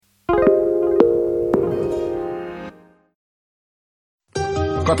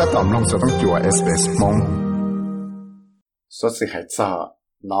ก็ถ้าตอมลงจะต้องจั่ว SBS มง所以係就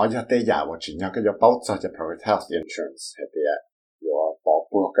攞一啲嘢或者有個要保障嘅 private health insurance 係啲要保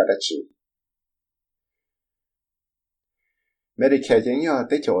護嘅得住。Medicare 應該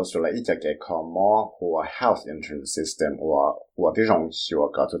得做出來一隻嘅科目或 health insurance system 或啲容易或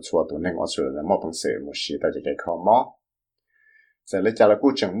搞出錯都能我出來冇本事冇事的嘅科目。在你家了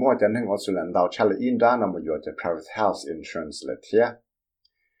古正末就能我出來到出來應當那麼有隻 private health insurance 嚟貼。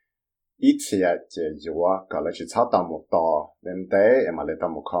以前就有啊，搞了去炒到木多，人哋嘛嚟到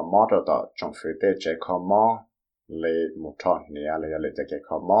木科目度到，仲非得這科目嚟木托你啊，嚟嚟這個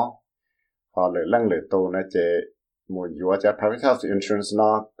科目，後來冷嚟到呢就木有啊，只 private health insurance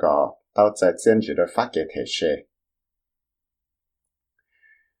呢個到在兼職的發給提示，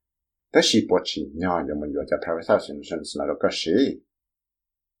但是不止呢，有冇有只 private health insurance 呢個是。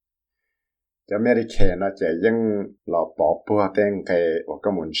就 Medicare 呢就應落保保定嘅我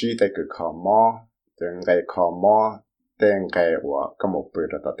個門知的個科目，定嘅科目定嘅我個目標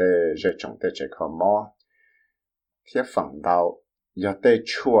到的熱衷的這科目，貼放到有的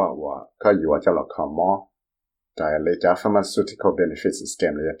錯我可以我就落科目，就係你就 pharmaceutical benefits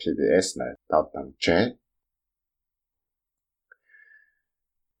scheme 嘅 PBS 呢到等這，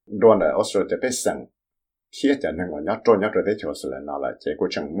多呢我說的被省，貼就能我要做的就是了拿了，結果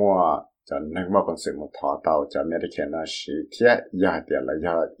整末。就能冇本事冇拖到就 Medicare 那時貼壓啲啦，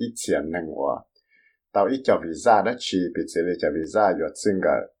要以前能我到一個 visa 的區別，這裡就 visa 有整個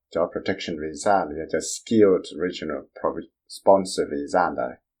叫 protection visa，你就 skilled regional sponsor visa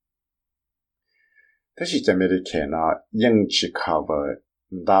的。但是就 Medicare 那應去 cover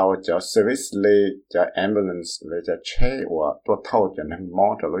到就 service 裡就 ambulance 裡就車我多頭就能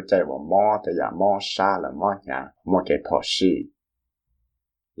摸到裡就我摸就也摸沙了摸呀摸給破事。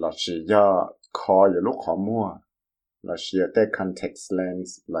老師要考有錄項目，老師要帶 context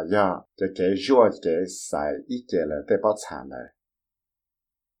lens， 老要就給弱給曬一點了帶包產了。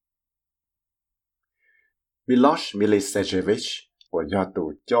Miloš Milicevic， 我要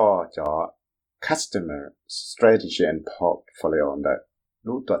讀叫 Customer Strategy and Portfolio 的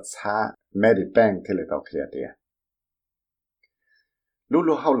錄讀差 Medibank ที่เลยต่อเคลียร์เดีย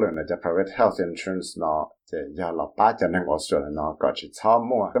รู้เขาเลยนะจะ private health insurance เนาะจะยาหลับป้าจะนั่งออสเตรเลียเนาะก็จะชอบ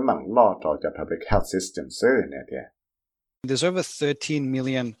มั่วก็มั่งล่อต่อจะ public health system ซื้อเนี่ยเดีย There's over 13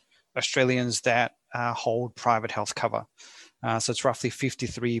 million Australians that hold private health cover. So it's roughly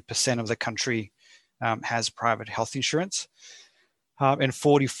 53% of the country has private health insurance. And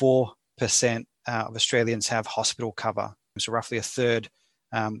 44% of Australians have hospital cover. So roughly a third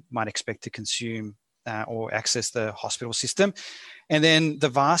might expect to consume or access the hospital system. And then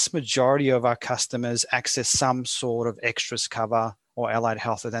the vast majority of our customers access some sort of extras cover or allied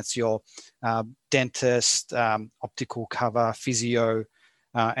health. And that's your dentist, optical cover, physio.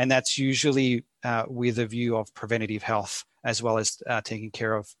 And that's usually with a view of preventative health as well as taking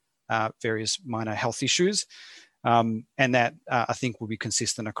care of various minor health issues. And that I think will be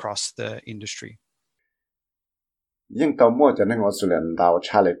consistent across the industry. ยิ่งต่อมั่วจะนั่งออสเตรเลียดาวช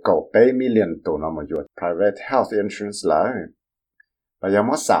าเลโกเป้มิเลียนตัวน้ำมาอยู่ private health insurance เลยเรายัง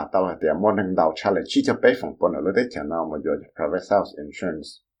มั่วสาตัวแต่มั่วหนึ่งดาวชาเลที่จะไปฝั่งปนเราได้แค่น้ำมาอยู่ private health insurance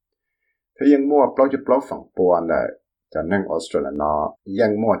ถ้ายังมั่วปล่อยจะปล่อยฝั่งปนเลยจะนั่งออสเตรเลียนยั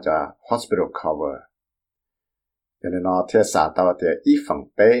งมั่วจะ hospital cover แต่ในเที่ยสาตัวแต่อีฝั่ง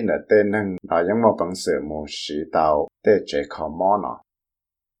เป้เนี่ยเต้นนั่งเรายังมั่วปังเสือมูสีดาวเต้เจคอมอเนาะ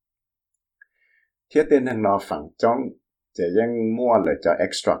ที่เต้นทางนอฝั่งจ้องจะยังมั่วเลยจะ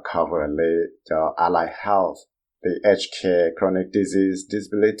extra cover เลยจะ allied health เลย aged care chronic disease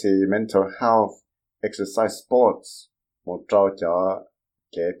disability mental health exercise sports หมดเราจะ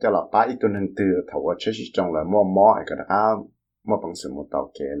เก็บจะหลับป้าอีกตัวหนึ่งตื่นถ้าว่าใช้ชีวิตจงเลยมั่วไอ้กระด้างมั่วบางสิ่งมั่วเต่า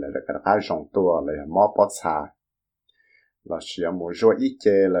เกลเลยกระด้างสองตัวเลยมั่วปอดชาเราเชื่อมั่วจ่ออีเก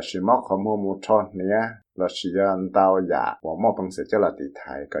เราเชื่อมั่วข้อมูลมั่วทอดเนี่ยเราเชื่ออันดาวยาว่ามั่วบางสิ่งจะหลับตีไท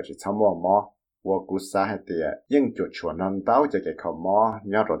ยก็จะทำมั่ว我估计还得应就全能到这个科目，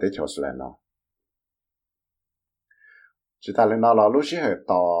要做的就是来喏。其他领导老陆续还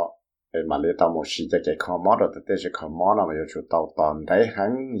到，马里到某些这个科目的这些科目呢，要就到当地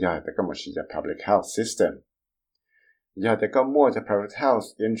行，要这个某些这 public health system，要这个某这 private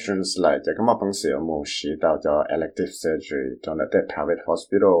health insurance 来，这个么本事某些到叫 elective surgery，做那的 private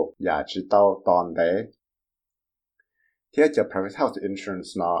hospital，也知道当地。ที่จะ private health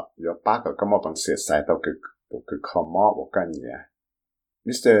insurance เนาะอยู่ป้าก็มองบังเสียสายตัวคือคอมอว่ากันเนี่ย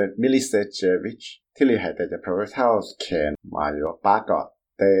Mr. Milicevic ที่ลีให้แต่จะ private health care มาอยู่ป้าก็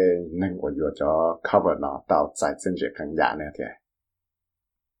แต่หนึ่งว่าอยู่จะ cover เนาะต่อใจเส้นเจ็บขังยาเนี่ยที่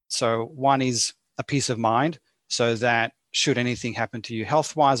So one is a peace of mind so that should anything happen to you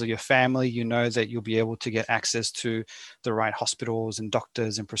health-wise or your family, you know that you'll be able to get access to the right hospitals and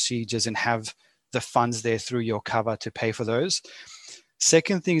doctors and procedures and have the funds there through your cover to pay for those.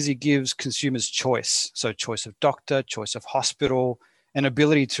 Second thing is it gives consumers choice. So choice of doctor, choice of hospital, an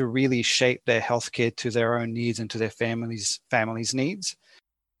ability to really shape their healthcare to their own needs and to their families' needs.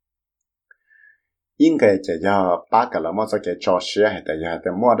 应该就要把个了么这个教学还得要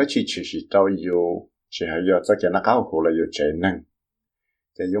的么的去是都有，是还要这个那搞好了有职能，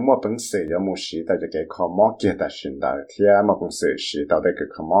就有么本事有么事到这个考么给的是的，天么本事是到这个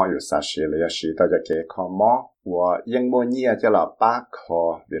考么有啥事了要是到这个考么，我因么你啊就了把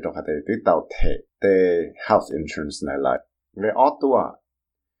考，比如还得对到贴的 health insurance 来来，你好多啊，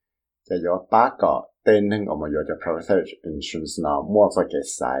就要把个对能我们要叫 private insurance 呢，么这个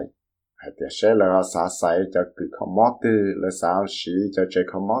晒。hay để sẽ là xã sẽ cho cứ có mót tư là sao sĩ cho chơi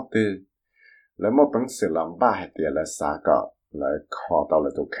có mót tư là một bằng sự làm ba hay để là xã có là khó tao là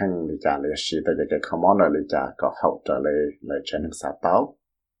tụ khăn lý trả là sĩ tại cái có mót này lý trả có hậu trở lại trên xã tao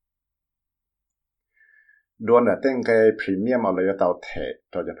đồn là tên cái premium ở là tao thể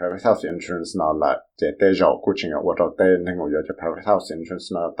cho private health insurance nó là chế tế rộng của chính ở đó tên nên ngồi cho private health insurance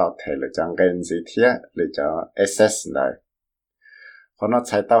nó tao thể là chẳng cái gì thế là cho SS này họ nói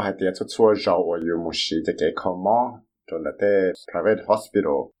chạy tàu hay tiệt chua rau ởอยู่một số cái common cho là cái private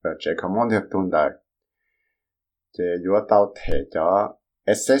hospital và cái common thì tuân đại cáiอยู่tàu thể cho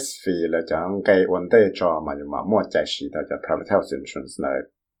SS fee là chẳng cái vấn đề cho mà nhưng mà mua chạy sĩ đó cho private health insurance này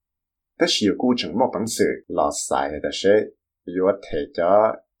แต่是有过程没本事老晒的是อยู่thể cho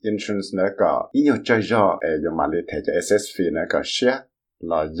insurance 那个一有这着有嘛里thể cho SS fee 那个是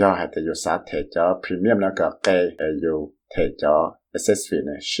老要还得有啥thể cho premium 那个给有thể cho SSV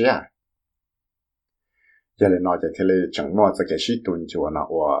呢是啊，原来那在这里整么这个是蹲住呢，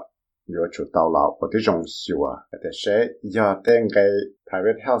我要出到了我的荣幸啊，但是要等个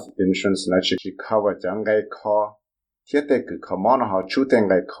private health insurance 呢去 cover 整个考，贴的个考么呢好出等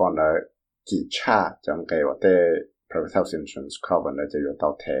个考呢，几差整个我的 private health insurance cover 呢就要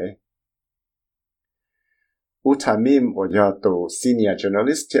到贴。อุทามิม我要读 senior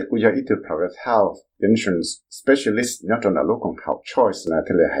journalist 我要一读 private health insurance specialist 要做那路公好 choice 呢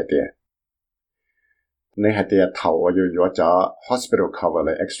这里还得你还得头我要叫 hospital cover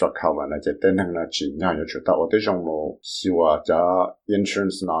嘞 extra cover 呢就等等呢只要要知道我的种么希望叫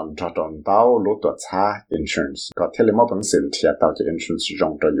insurance 呢找到路多差 insurance 个这里么本身贴到这 insurance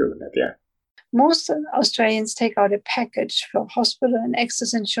用都有那点 Most Australians take out a package for hospital and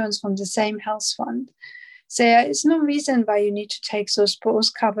excess insurance from the same health fund. There is no reason why you need to take those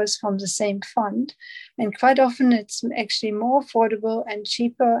both covers from the same fund. And quite often it's actually more affordable and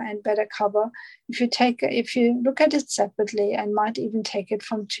cheaper and better cover if you look at it separately and might even take it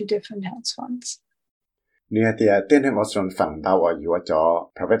from two different health funds. 你还得等下我算放到我有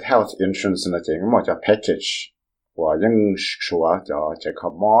叫 private health insurance 呢这个么叫 package 我用说叫这个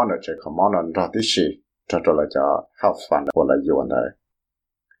么呢这个么呢到底是这做了叫 health fund 我来用的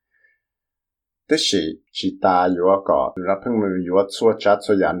แต่是大有个，然后我们有做家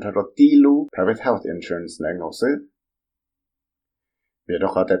做人，他说低路 private health insurance 呢，我是，别的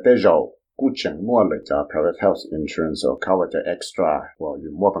话在带肉，古整么了叫 private health insurance 或 cover 叫 extra， 我有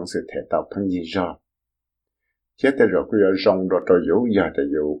么方式提到朋友肉，现在肉佢要用到都有，也得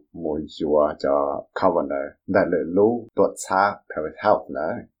有冇有啊叫 cover 呢，但係路多差 private health 呢，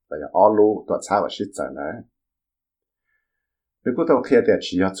或者all路多差我是真呢。如果到贴的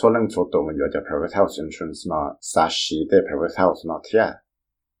只要做能做到我要叫 private health insurance 呢，啥时的 private health 呢贴，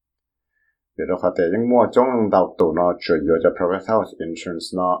比如话的因么种到到呢，就要叫 private health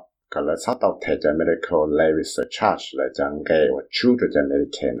insurance 呢，佢嚟查到贴嘅 medical levy surcharge 嚟講嘅，我主要就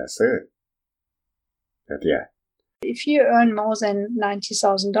Medicaid 呢是，嗰啲啊。If you earn more than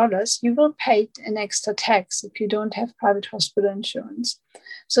 $90,000, you will pay an extra tax if you don't have private hospital insurance.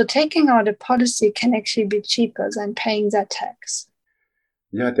 So taking out a policy can actually be cheaper than paying that tax.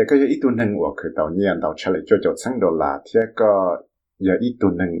 有啲個有一度能我佢到年到出嚟做做成到啦，啲個有一度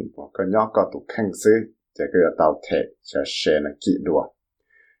能我個nhỏ個都肯死，這個要到貼就寫呢幾多。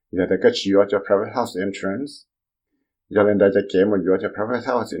有啲個只要做 private health insurance。有人大家給我要叫 private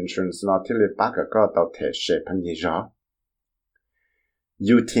health insurance 呢，ที่嚟八個到貼寫朋友咗。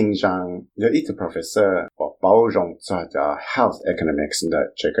有聽上有一個 professor 我包容做叫 health economics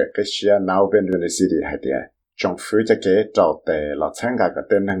的這個是 Melbourne University 係啲，政府就給做的落參加個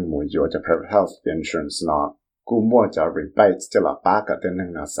等能冇要叫 private health insurance 呢，估摸叫 rebate 即係八個等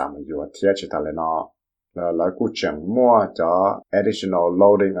能呢三要貼出嚟呢，來估整摸叫 additional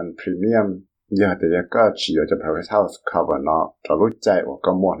loading and premium。有啲一個只有就 private health cover 呢，就攞在我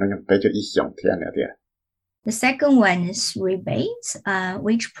個麼那樣比較一樣天了啲。The second one is rebates,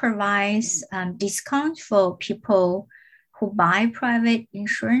 which provides discount for people who buy private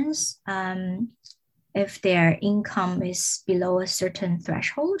insurance if their income is below a certain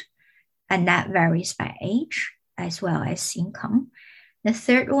threshold, and that varies by age as well as income. The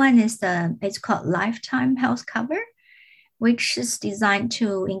third one is it's called lifetime health cover, which is designed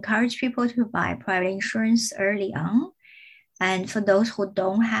to encourage people to buy private insurance early on. And for those who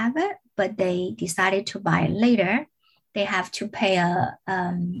don't have it, but they decided to buy it later, they have to pay a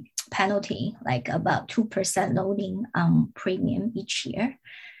penalty, like about 2% loading premium each year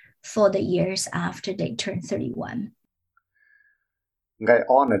for the years after they turn 31. Ngay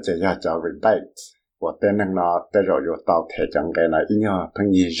on là ya cho rebate, và tên nó để rồi yo tao thể chẳng cái này nhờ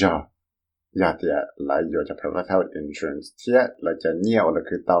phân gì giờ, ya thì lại yo cho private health insurance thiệt là cho nhiều là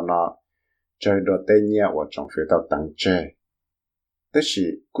cứ tao nó chơi đồ tây nhiều và trong phía tao tăng chơi. Tức là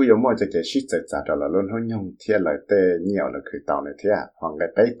cứ có mỗi cái sự tự trả cho là luôn hơn nhung thiệt là tây nhiều là cứ tao này thiệt, hoặc cái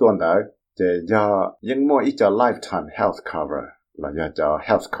tây tuần đó, chỉ do những mỗi ít cho lifetime health cover là do cho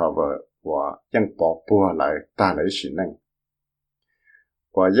health cover và những bảo bùa lại ta lấy sự năng.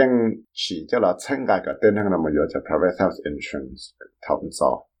 Và những chỉ cho là参加个tên hàng là một cho private health insurance thẩm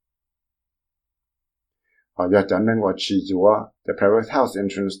số. Và do cho nên và chỉ cho private health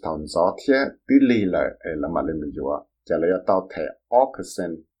insurance thẩm số thì tỷ lệ là mà lên mình cho là tao thể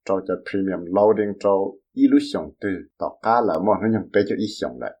 2% cho premium loading cho illusion từ tạo cả là một nó bây giờ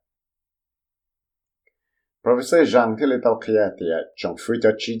illusion lại. Professor Zhang thì tao kia thì trong phía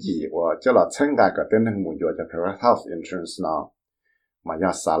cho chỉ gì và cho là参加个tên hàng một cho private health insurance nào. Mà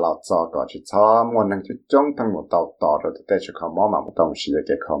nhà xã lão cho có chỉ cho muốn năng chỉ trong thằng một tàu tàu rồi để cho họ mua mà một đồng sĩ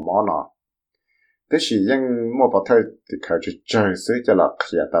cái họ mua nó. Thế thì những mua bảo thôi thìเขาจะchơiซื้อจะหลอกเค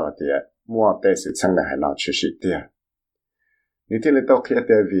ลียร์ตัวเดียmua để sự sang này nó chỉ sĩเดียนี่ที่เราเคลียร์เ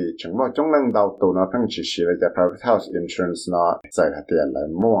ดียวีจังว่าจงนั่งดาวตัวnóทั้งchỉ sĩเลยจะ private health insurance nó ใส่เดียเลย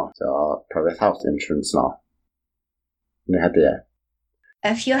muaจะ private health insurance nóนี่เดีย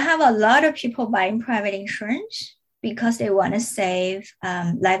If you have a lot of people buying private insurance because they want to save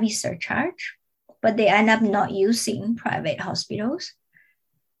levy surcharge, but they end up not using private hospitals,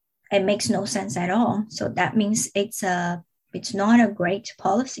 it makes no sense at all. So that means it's not a great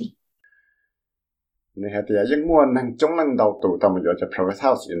policy. Này thì những muốn năng trong năng đầu tư tao mới cho private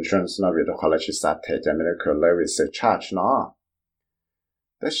health insurance nó vì đó họ là chỉ sát thế cho medical levy surcharge nó.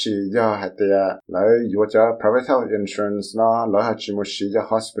 Thế thì giờ hay thì lấy cho private health insurance nó lấy hay chỉ một sĩ cho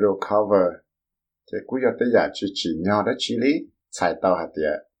hospital cover. Thì cứ giờ tới giờ chỉ nhau đó chỉ lý sai tao hạt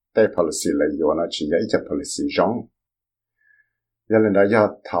địa đây policy là yêu nó chỉ là policy giống giờ lên đó giờ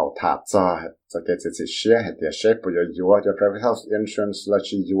thảo thả cho cái gì share hạt địa share bây giờ yêu cho private health insurance là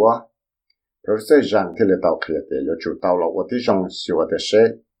chỉ yêu Professor Zhang thì là tao kia thì yêu chủ tao là tôi trong yêu để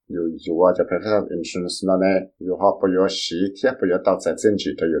share yêu cho private health insurance nó này yêu họ bây giờ xí thì bây giờ tao sẽ chính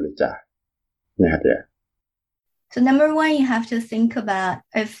trị cho yêu lý trả nè hạt địa. So number one, you have to think about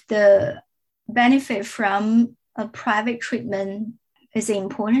if the benefit from a private treatment is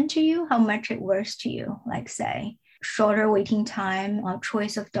important to you, how much it works to you, like say shorter waiting time or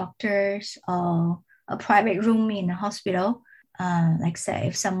choice of doctors or a private room in a hospital. Like say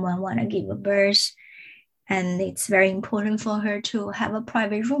if someone want to give a birth and it's very important for her to have a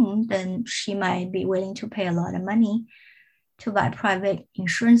private room, then she might be willing to pay a lot of money to buy private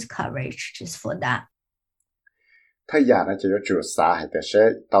insurance coverage just for that. Thời gian nó chỉ có chủ xã hay để sẽ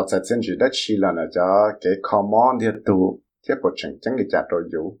tạo ra chính trị đất chỉ là nó cho cái common địa tụ thiết bộ chính chẳng để trả trôi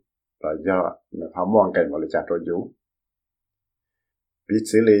dụ là do mình phải mong cái một để trả trôi dụ bị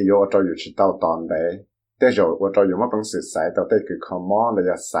xử lý vô trôi dụ chỉ tao toàn đấy để rồi vô trôi dụ mà bằng sự sai tao đây cái common là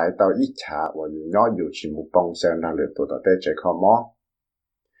do sai tao ít trả và nhỏ dụ chỉ một bằng sen là để tụ tao đây chỉ common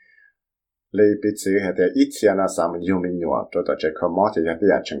lấy bị xử hay để ít tiền là sao mình dùng mình nhỏ cho tao chỉ common thì hay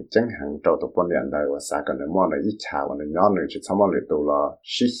để chính chính hàng cho tao quan niệm đây và sao cái này mà nó ít trả và nó nhỏ nữa chỉ sao mà để tụ là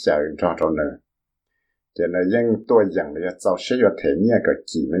xí xả cho nữa cho nên những tôi rằng là tạo sẽ có thể nhớ cái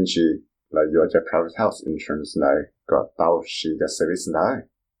kỳ vấn gì là do cho private health insurance này có tạo sĩ cái service này.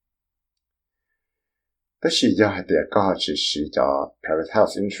 Thế thì giờ thì có chỉ sĩ cho private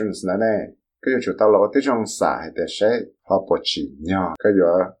health insurance này cái chủ tạo là cái trong xã thì sẽ họ bỏ chỉ nhau cái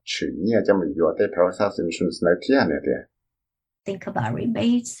giờ chỉ nhớ cho mình do cái private health insurance này thì anh ấy. Think about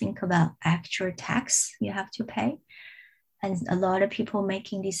rebates, think about actual tax you have to pay. And a lot of people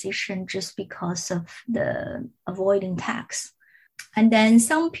making decisions just because of the avoiding tax. And then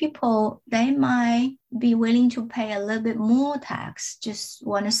some people, they might be willing to pay a little bit more tax, just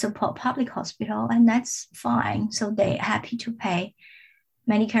want to support public hospital, and that's fine. So they're happy to pay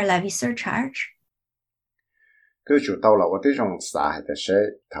Medicare levy surcharge. cứ chủ tàu là cái trong xã hay là sẽ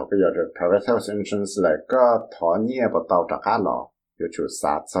thầu cái giờ private health insurance là có thọ nhẹ vào tàu trả cá lọ giờ chủ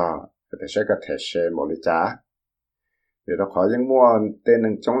xã cho hay là sẽ có thể sẽ một lý trả vì đó khó những mua tên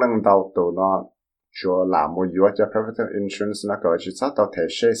nâng trong lần tàu tụ nó cho làm một yếu cho private health insurance nó có chỉ sao tàu thể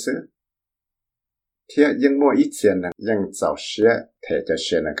sẽ xứ thì những mua ít tiền là những giàu sẽ thể cho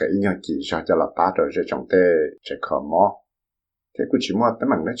sẽ là cái ý nhau kỳ cho là ba rồi cho trong tê sẽ khó mò thế cũng chỉ mua tấm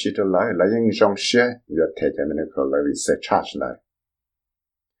bằng nó chỉ cho lấy là những dòng xe vừa thể cho mình có lấy vì sẽ charge lại.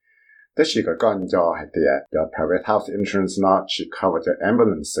 Thế chỉ có con do hay thì do private health insurance nó chỉ cover cho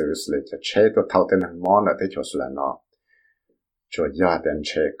ambulance service lấy cho chế tôi thâu tên hàng món là thế cho số là nó cho gia đình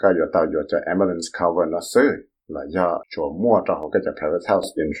chế có do tao do cho ambulance cover nó xứ là do cho mua cho họ cái cho private health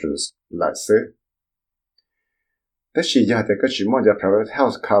insurance là xứ. Thế chỉ do thì có chỉ mua cho private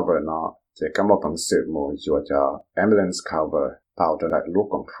health cover nó chỉ có một bằng sự mua cho ambulance cover tạo cho lại lúc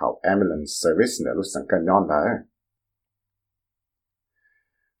còn học ambulance service này lúc sang cái nhon đấy.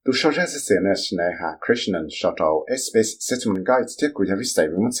 Tu sau ra sẽ này này ha Christian cho tàu SBS Settlement Guides tiếp của nhà viết sai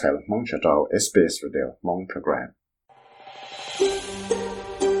với một sai mong cho tàu SBS Radio mong program.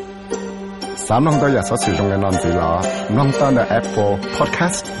 Sám nông tôi giờ sử dụng cái nón gì là nông tao là Apple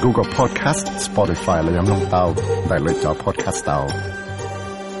Podcast, Google Podcast, Spotify là nông tao đại lựa chọn podcast tao.